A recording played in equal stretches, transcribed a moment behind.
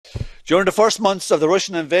During the first months of the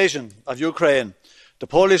Russian invasion of Ukraine, the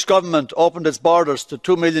Polish government opened its borders to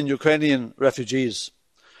 2 million Ukrainian refugees.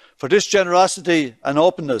 For this generosity and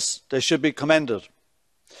openness, they should be commended.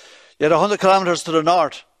 Yet 100 kilometres to the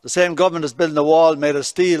north, the same government is building a wall made of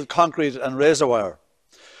steel, concrete and razor wire.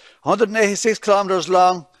 186 kilometres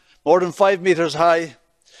long, more than 5 metres high,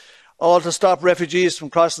 all to stop refugees from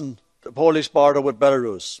crossing the Polish border with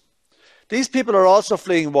Belarus. These people are also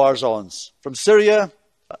fleeing war zones from Syria,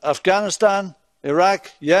 Afghanistan, Iraq,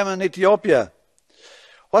 Yemen, Ethiopia.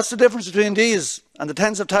 What's the difference between these and the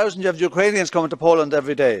tens of thousands of Ukrainians coming to Poland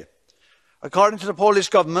every day? According to the Polish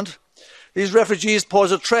government, these refugees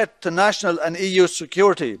pose a threat to national and EU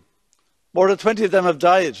security. More than 20 of them have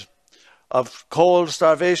died of cold,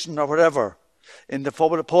 starvation or whatever in the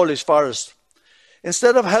Polish forest.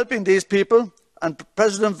 Instead of helping these people, and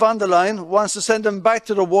President von der Leyen wants to send them back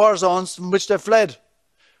to the war zones from which they fled.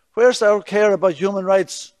 Where's our care about human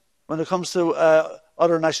rights when it comes to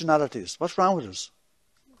other nationalities? What's wrong with us?